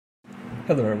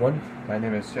Hello everyone, my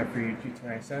name is Jeffrey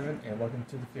GT7 and welcome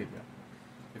to the video.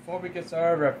 Before we get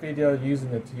started with our video using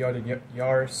the Toyota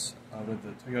Yaris with the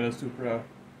Toyota Supra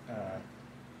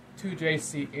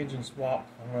 2JC engine swap,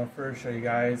 I'm going to first show you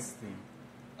guys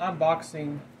the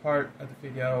unboxing part of the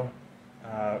video.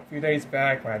 A few days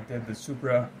back when I did the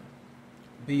Supra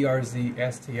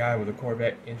BRZ STI with the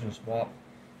Corvette engine swap,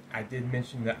 I did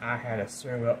mention that I had a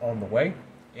steering wheel on the way,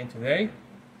 and today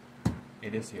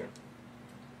it is here.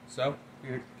 So,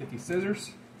 we get these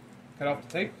scissors, cut off the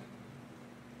tape,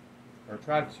 or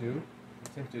try to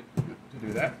attempt to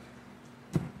do that.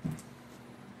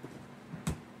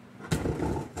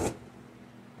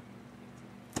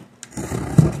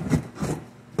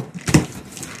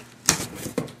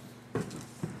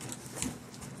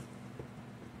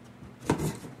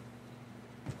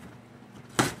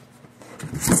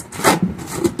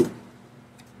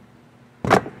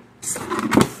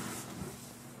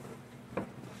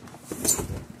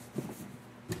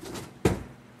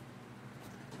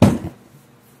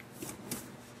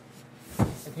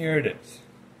 Here it is.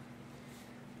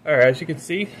 Alright, as you can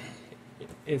see,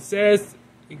 it says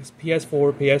it's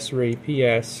PS4, PS3,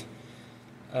 PS,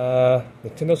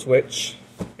 Nintendo Switch,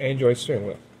 Android steering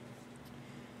wheel.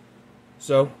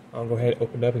 So, I'll go ahead and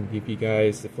open it up and give you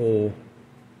guys the full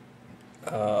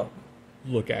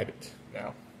look at it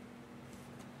now.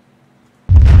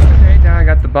 Okay, now I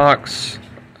got the box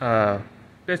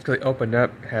basically opened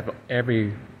up, have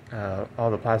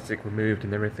all the plastic removed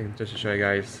and everything, just to show you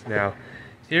guys now.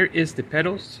 Here is the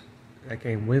pedals that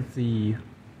came with the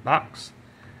box.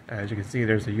 As you can see,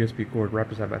 there's a USB cord right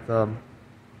beside my thumb.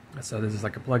 So this is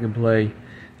like a plug and play.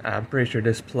 I'm pretty sure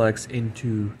this plugs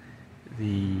into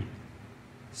the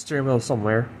steering wheel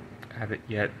somewhere. I haven't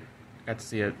yet got to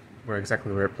see it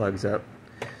exactly where it plugs up.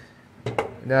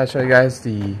 Now I'll show you guys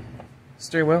the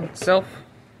steering wheel itself.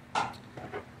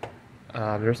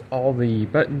 There's all the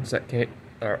buttons that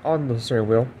are on the steering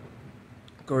wheel.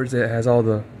 Of course, it has all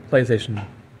the PlayStation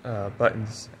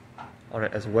buttons on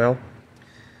it as well.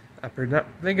 I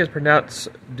think it's pronounced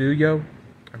Duyo.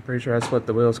 I'm pretty sure that's what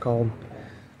the wheel is called.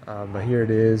 But here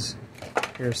it is.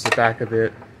 Here's the back of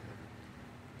it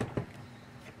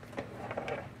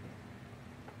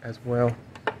as well.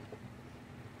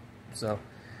 So,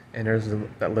 and there's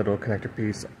that little connector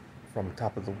piece from the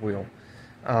top of the wheel.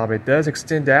 It does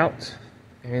extend out,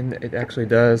 and it actually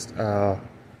does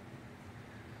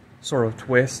sort of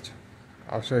twist.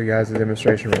 I'll show you guys a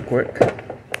demonstration real quick.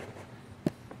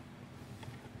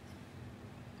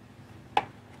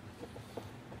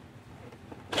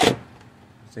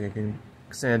 So you can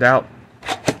extend it out,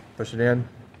 push it in.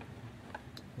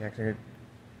 You actually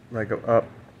let it go up,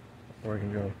 or you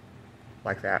can go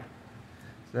like that.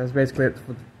 So that's basically it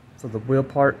for the wheel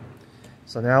part.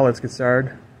 So now let's get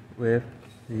started with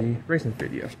the racing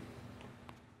video.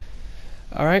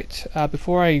 Alright,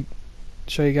 before I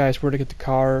show you guys where to get the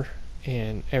car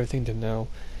and everything to know,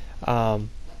 I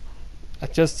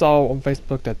just saw on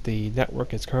Facebook that the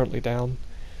network is currently down,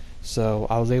 so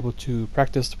I was able to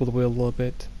practice with the wheel a little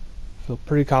bit. I feel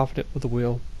pretty confident with the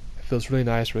wheel. It feels really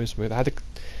nice, really smooth. I had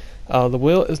to, the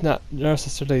wheel is not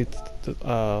necessarily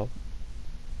a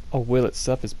wheel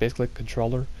itself, it's basically a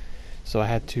controller, so I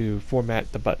had to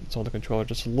format the buttons on the controller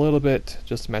just a little bit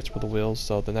just to match with the wheels.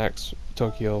 So the next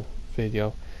Tokyo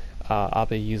video, I'll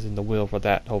be using the wheel for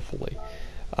that, hopefully.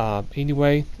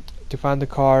 Anyway, to find the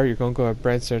car, you're going to go to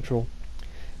Brand Central.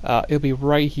 It'll be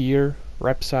right here,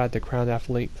 right beside the Crown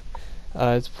Athlete.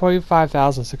 It's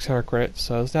 45,600 credits,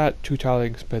 so it's not too terribly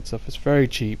expensive. It's very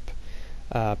cheap,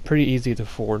 pretty easy to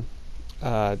afford.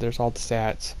 There's all the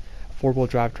stats: 4-wheel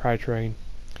drive drivetrain,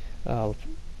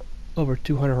 over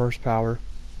 200 horsepower,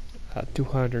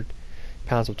 200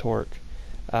 pounds of torque.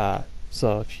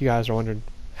 So if you guys are wondering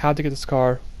how to get this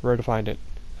car, where to find it,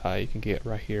 you can get it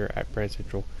right here at Brand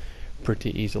Central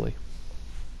pretty easily.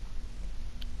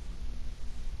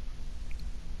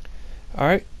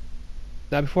 Alright,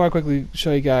 now before I quickly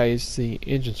show you guys the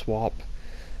engine swap,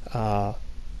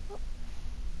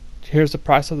 here's the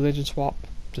price of the engine swap,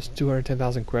 just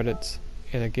 210,000 credits,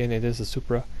 and again it is a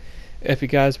Supra. If you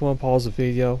guys want to pause the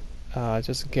video,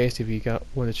 just in case if you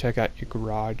want to check out your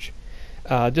garage,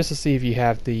 just to see if you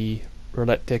have the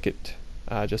roulette ticket,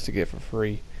 just to get it for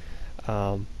free.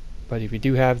 But if you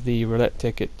do have the roulette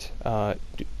ticket,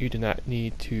 you do not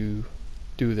need to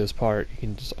do this part. You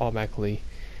can just automatically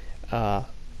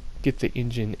get the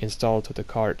engine installed to the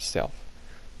car itself.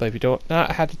 But if you do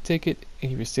not have the ticket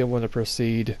and if you still want to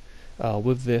proceed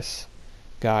with this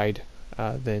guide,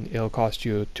 then it'll cost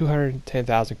you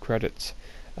 210,000 credits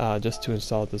just to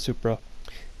install the Supra.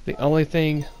 The only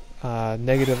thing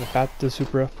negative about the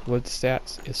Supra with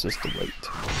stats is just the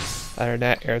weight. Other than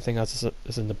that, everything else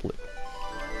is in the blue.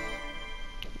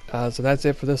 So that's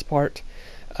it for this part.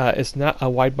 It's not a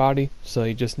wide body, so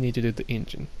you just need to do the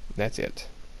engine. That's it.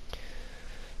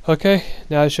 Okay,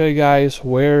 now I'll show you guys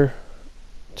where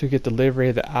to get the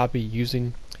livery that I'll be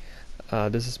using.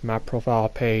 This is my profile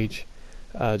page,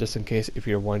 just in case if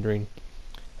you're wondering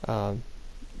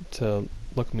to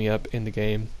look me up in the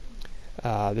game.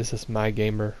 This is my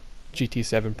gamer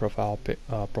GT7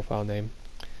 profile name.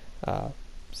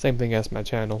 Same thing as my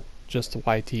channel, just the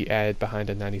YT added behind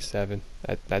the 97.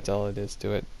 That's all it is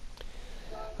to it.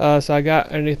 So I got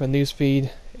underneath my news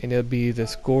feed, and it'll be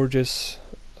this gorgeous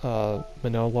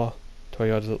Manola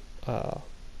Toyota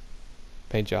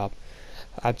paint job.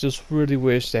 I just really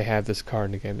wish they had this car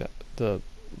in the game. The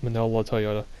Manola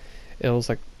Toyota. It was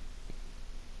like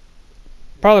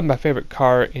probably my favorite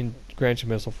car in Gran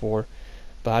Turismo 4,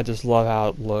 but I just love how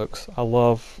it looks. I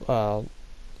love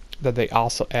that they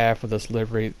also add for this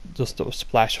livery just a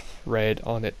splash of red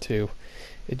on it too.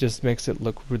 It just makes it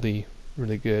look really,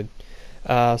 really good.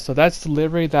 So that's the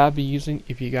livery that I'll be using.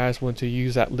 If you guys want to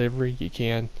use that livery, you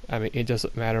can. I mean, it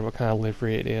doesn't matter what kind of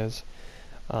livery it is.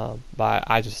 But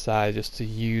I decided just to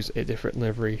use a different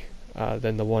livery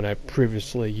than the one I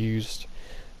previously used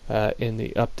in the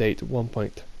update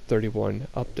 1.31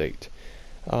 update.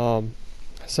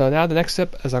 So now the next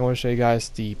step is I'm going to show you guys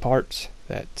the parts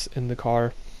that's in the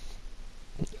car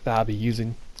that I'll be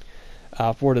using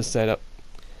for this setup.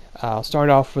 I'll start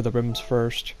off with the rims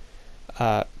first.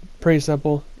 Pretty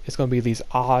simple. It's going to be these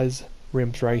Oz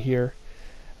rims right here.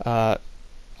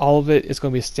 All of it is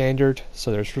going to be standard,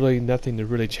 so there's really nothing to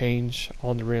really change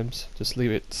on the rims. Just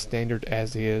leave it standard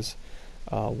as is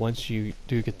once you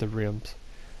do get the rims.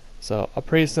 So a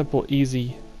pretty simple,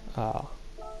 easy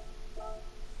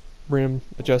rim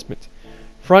adjustment.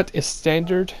 Front is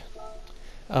standard,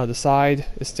 the side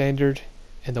is standard,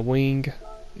 and the wing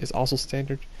is also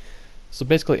standard. So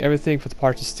basically everything for the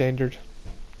parts is standard.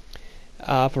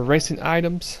 For racing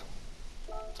items,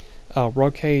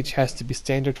 roll cage has to be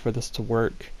standard for this to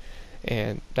work,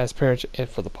 and that's pretty much it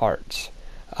for the parts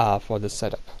for this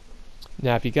setup.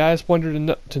 Now if you guys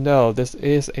wanted to know, this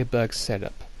is a bug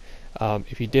setup.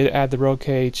 If you did add the roll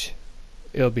cage,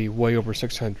 it'll be way over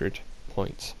 600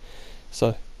 points.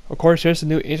 So of course there's a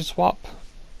new engine swap.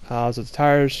 So the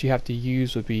tires you have to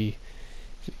use would be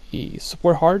the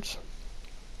Supra hards.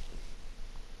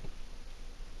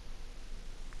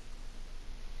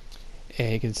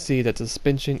 And you can see that the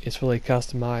suspension is fully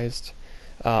customized.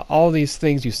 All these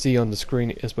things you see on the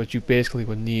screen is what you basically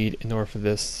would need in order for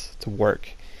this to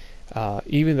work.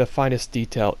 Even the finest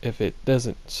detail, if it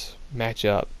doesn't match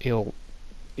up, it'll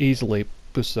easily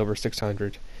boost over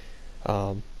 600.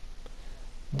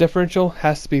 Differential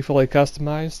has to be fully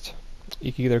customized.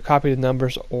 You can either copy the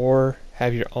numbers or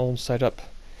have your own setup.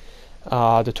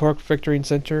 The torque vectoring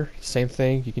center, same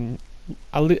thing. You can.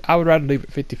 I would rather leave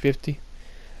it 50-50.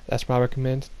 That's what I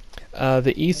recommend.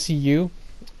 The ECU,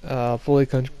 fully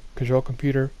control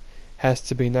computer, has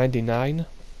to be 99.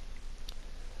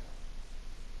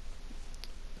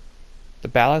 The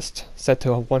ballast set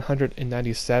to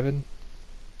 197.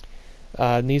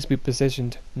 Needs to be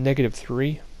positioned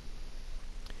 -3.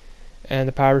 And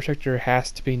the power restrictor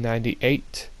has to be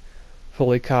 98.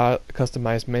 Fully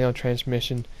customized manual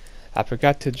transmission. I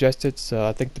forgot to adjust it, so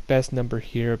I think the best number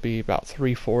here would be about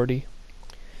 340.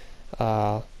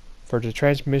 For the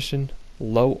transmission,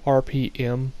 low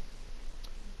RPM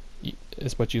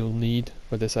is what you'll need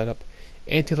for this setup.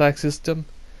 Anti-lag system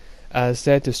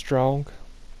set to strong.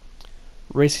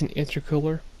 Racing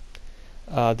intercooler,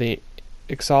 the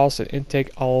exhaust and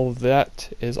intake, all of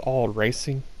that is all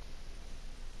racing.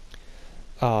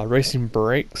 Racing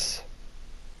brakes,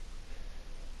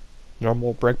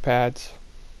 normal brake pads,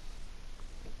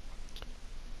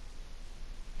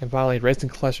 and finally racing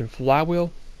clutch and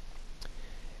flywheel.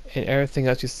 And everything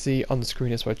else you see on the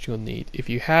screen is what you'll need. If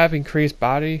you have increased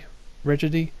body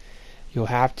rigidity, you'll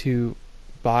have to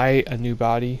buy a new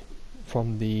body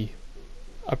from the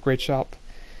upgrade shop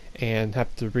and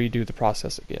have to redo the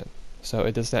process again. So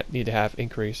it does not need to have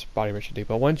increased body rigidity.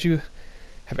 But once you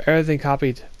have everything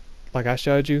copied like I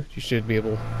showed you, you should be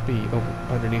able to be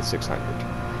underneath 600.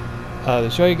 To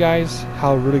show you guys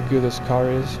how really good this car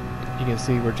is, you can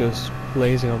see we're just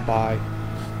blazing on by.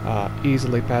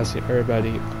 Easily passing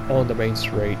everybody on the main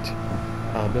straight.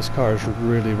 This car is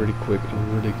really, really quick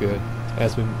and really good.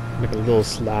 As we make a little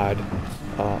slide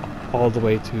all the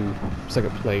way to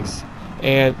second place,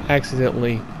 and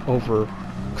accidentally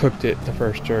overcooked it the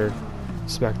first turn,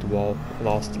 smacked the wall,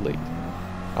 lost the lead.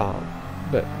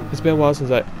 But it's been a while since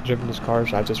I've driven this car,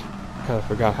 so I just kind of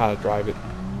forgot how to drive it.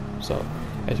 So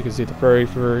as you can see, the very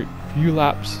few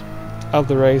laps, of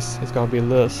the race is going to be a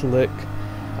little slick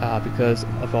because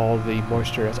of all the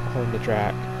moisture that's on the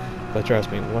track. But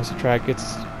trust me, once the track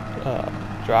gets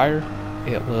drier,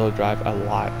 it will drive a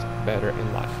lot better and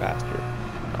a lot faster.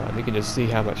 You can just see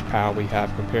how much power we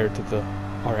have compared to the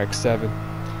RX-7.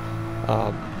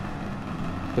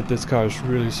 But this car is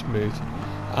really smooth.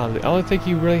 The only thing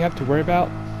you really have to worry about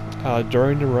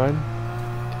during the run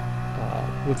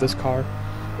with this car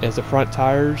is the front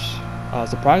tires.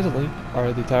 Surprisingly,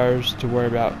 are the tires to worry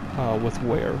about with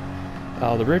wear.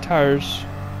 The rear tires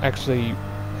actually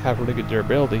have really good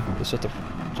durability. It's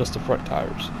just the front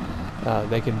tires.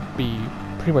 They can be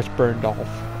pretty much burned off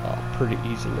pretty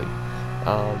easily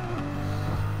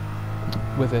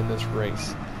within this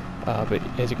race. But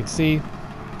as you can see,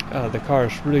 the car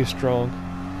is really strong,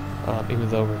 even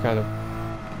though we're kind of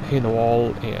hitting the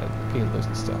wall and getting loose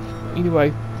and stuff.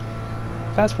 Anyway,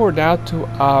 fast forward now to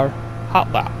our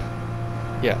hot lap.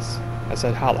 Yes, I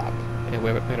said hot lap, and we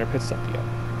haven't made our pit stop yet.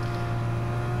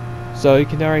 So you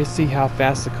can already see how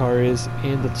fast the car is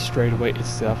in the straightaway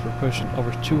itself. We're pushing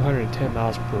over 210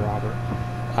 miles per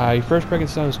hour. Your first braking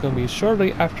zone is going to be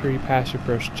shortly after you pass your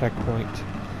first checkpoint.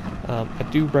 I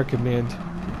do recommend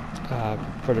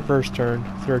for the first turn,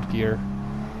 third gear,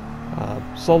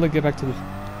 slowly get back to the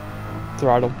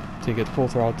throttle to get full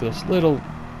throttle to this little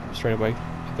straightaway,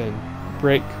 and then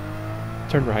brake,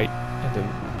 turn right, and then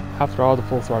half throttle to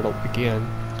full throttle again.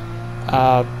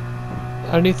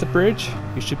 Underneath the bridge,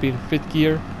 you should be in fifth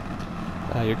gear.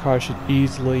 Your car should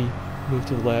easily move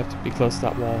to the left, be close to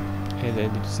that wall, and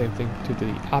then do the same thing to the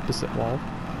opposite wall.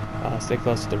 Stay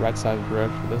close to the right side of the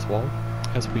road for this wall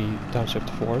as we downshift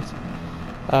to fourth.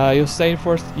 You'll stay in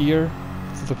fourth gear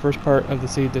for the first part of the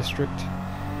city district,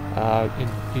 and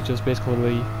you just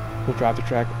basically will drive the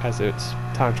track as its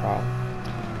time trial.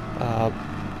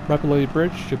 Right below the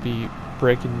bridge should be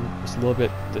braking just a little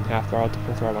bit, then half throttle to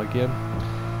full throttle again.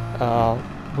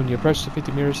 When you approach the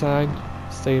 50 meter sign,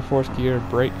 stay in fourth gear and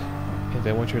brake, and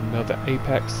then once you're in the middle of the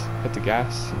apex, hit the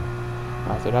gas.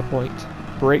 At that point,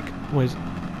 brake when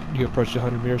you approach the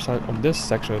 100 meter sign on this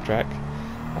section of the track.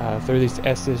 Through these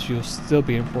S's, you'll still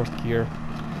be in fourth gear,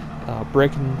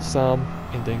 braking some,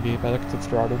 and then getting back to the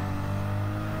throttle.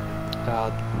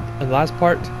 And the last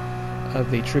part of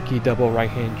the tricky double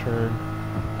right-hand turn,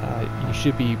 you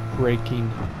should be braking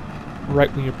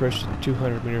right when you approach the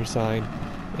 200 meter sign,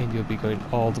 and you'll be going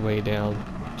all the way down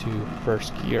to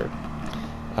first gear.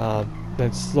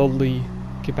 Then slowly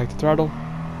get back to throttle.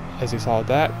 As you saw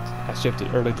that, I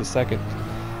shifted early to second,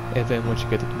 and then once you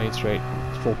get to the main straight,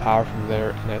 full power from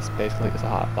there, and that's basically a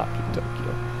hot lap to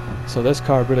Tokyo. So this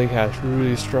car really has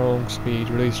really strong speed,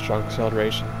 really strong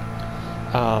acceleration.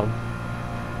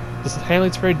 This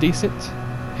handling's very decent.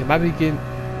 It might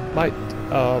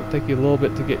take you a little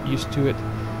bit to get used to it,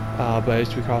 but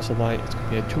as we cross the line, it's going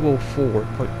to be a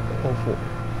 204.04.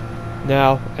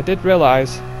 Now, I did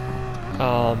realize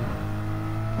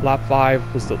lap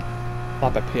 5 was the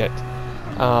lap I pit.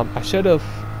 I should have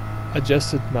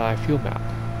adjusted my fuel map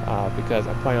because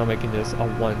I plan on making this a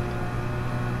one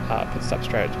pit stop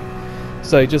strategy.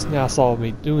 So you just now saw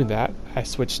me doing that. I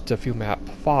switched to fuel map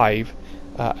 5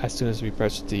 as soon as we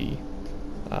approached the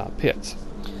pits.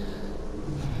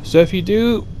 So if you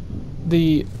do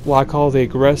what I call the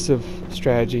aggressive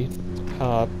strategy,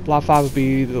 lap 5 would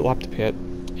be the lap to pit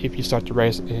if you start the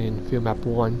race in fuel map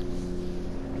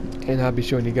 1, and I'll be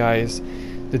showing you guys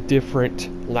the different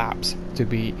laps to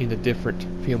be in the different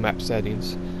fuel map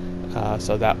settings,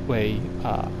 so that way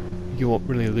you won't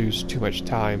really lose too much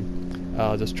time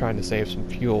just trying to save some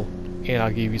fuel, and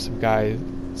I'll give you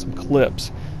some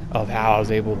clips of how I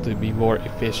was able to be more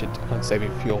efficient on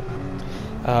saving fuel.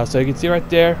 So you can see right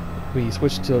there, we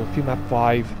switched to fuel map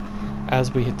 5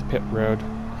 as we hit the pit road.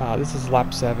 This is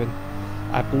lap 7.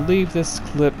 I believe this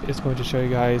clip is going to show you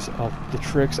guys of the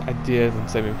tricks I did in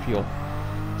saving fuel.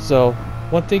 So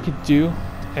one thing you can do,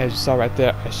 as you saw right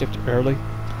there, I shifted early.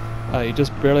 You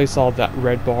just barely saw that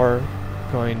red bar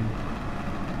going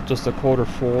just a quarter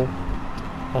full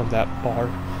on that bar.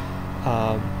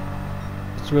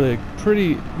 It's really a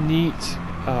pretty neat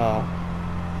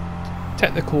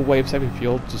technical way of saving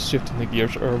fuel, just shifting the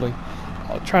gears early.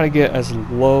 Trying to get as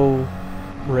low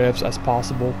revs as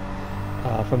possible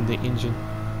from the engine.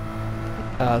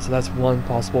 So that's one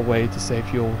possible way to save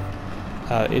fuel.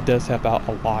 It does help out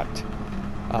a lot.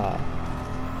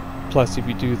 Plus, if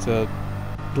you do the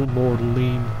more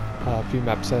lean fuel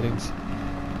map settings,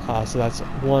 so that's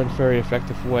one very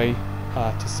effective way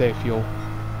to save fuel.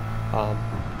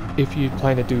 If you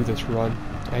plan to do this run,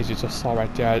 as you just saw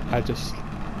right there, I just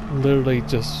literally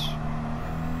just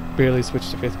barely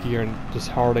switched to 5th gear and just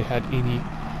hardly had any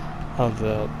of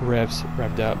the revs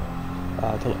revved up.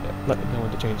 to let me know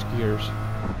when to change gears.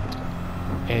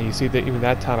 And you see that even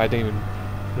that time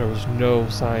there was no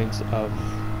signs of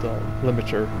the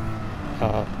limiter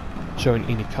showing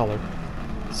any color.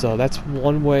 So that's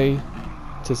one way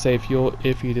to save fuel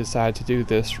if you decide to do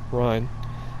this run,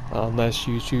 unless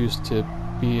you choose to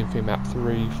be in fuel map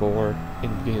 3 for in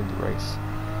the beginning of the race.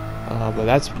 But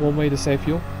that's one way to save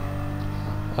fuel.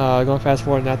 Going fast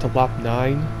forward now to lap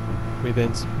 9, we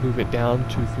then move it down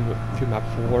to fuel map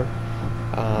 4.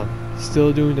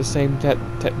 Still doing the same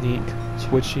technique,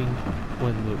 switching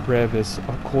when the rev is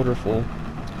a quarter full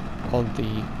on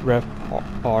the rev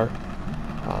bar.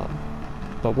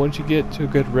 But once you get to a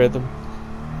good rhythm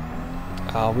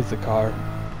with the car,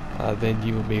 then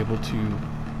you will be able to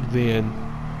then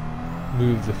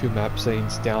move the fuel map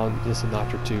settings down just a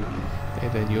notch or two,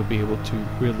 and then you'll be able to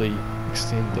really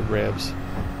extend the revs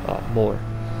more.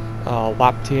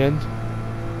 Lap 10,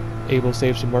 able to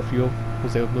save some more fuel,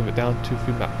 was able to move it down to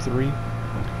fuel map 3.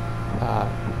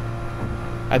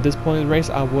 At this point in the race,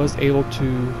 I was able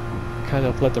to kind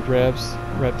of let the revs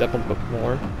rev up a little bit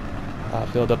more,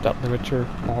 build up that limiter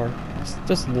bar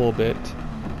just a little bit,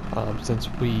 since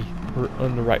we were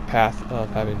on the right path of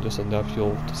having just enough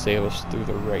fuel to save us through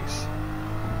the race.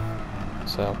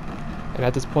 So, and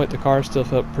at this point the car still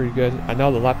felt pretty good. I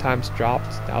know the lap times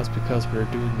dropped. That was because we were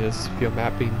doing this fuel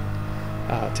mapping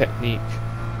technique.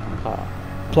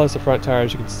 Plus the front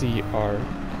tires, you can see, are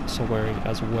also wearing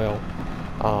as well.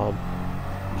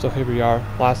 So here we are,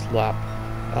 last lap.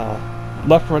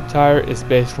 Left front tire is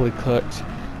basically cooked.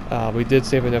 We did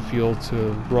save enough fuel to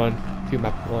run fuel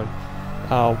map 1.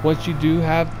 Once you do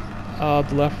have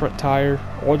the left front tire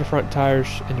or the front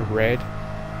tires in the red,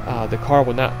 the car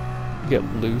will not get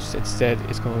loose. Instead,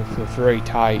 it's going to feel very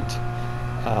tight.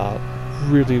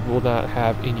 Really will not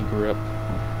have any grip.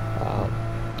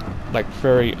 Like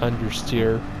very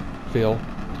understeer feel.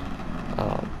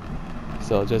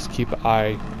 So just keep an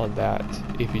eye on that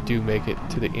if you do make it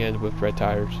to the end with red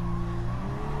tires.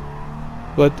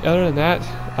 But other than that,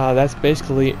 that's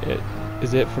basically it.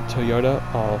 Is it for Toyota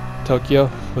Tokyo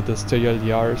with this Toyota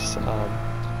Yaris.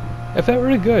 It felt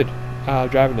really good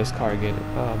driving this car again.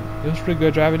 It was pretty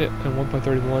good driving it in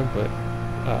 1.31, but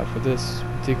for this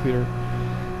particular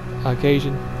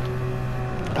occasion,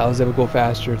 I was able to go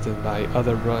faster than my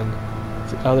other run.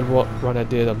 The other run I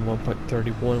did on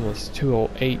 1.31 was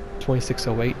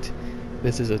 26:08.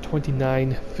 This is a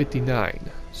 29:59,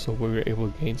 so we were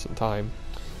able to gain some time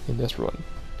in this run.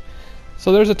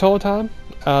 So there's a total time,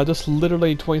 just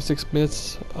literally 26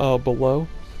 minutes below,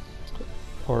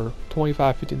 or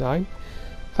 25:59.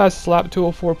 Fastest lap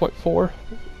 204.4.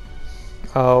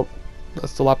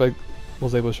 That's the lap I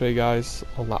was able to show you guys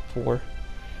on lap 4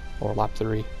 or lap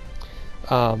 3.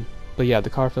 But yeah, the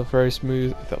car felt very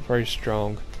smooth. It felt very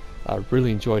strong. I really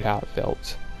enjoyed how it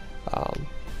felt.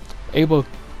 Able to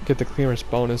get the clearance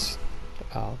bonus.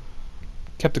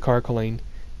 Kept the car clean.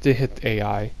 Did hit the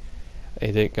AI.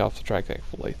 It didn't get off the track,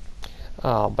 thankfully.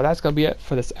 But that's gonna be it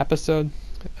for this episode.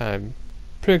 I'm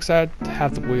pretty excited to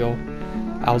have the wheel.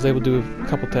 I was able to do a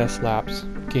couple test laps,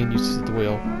 getting used to the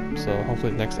wheel. So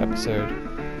hopefully the next episode,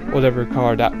 whatever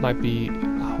car that might be,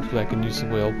 hopefully I can use the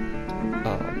wheel.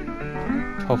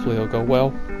 Hopefully it'll go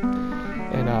well.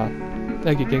 And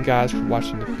thank you again, guys, for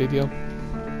watching the video.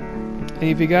 And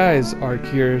if you guys are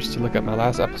curious to look at my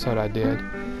last episode I did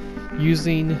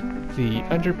using the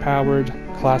underpowered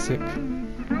classic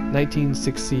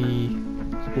 1960,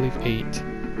 I believe 8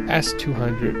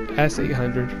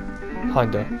 S800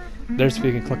 Honda. There's a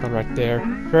video you can click on right there.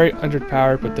 Very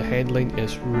underpowered, but the handling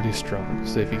is really strong.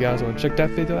 So if you guys want to check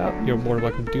that video out, you're more than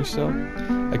welcome to do so.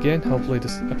 Again, hopefully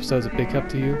this episode is a big help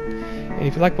to you. And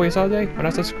if you like what you saw today, why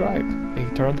not subscribe and you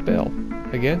can turn on the bell.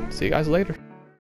 Again, see you guys later.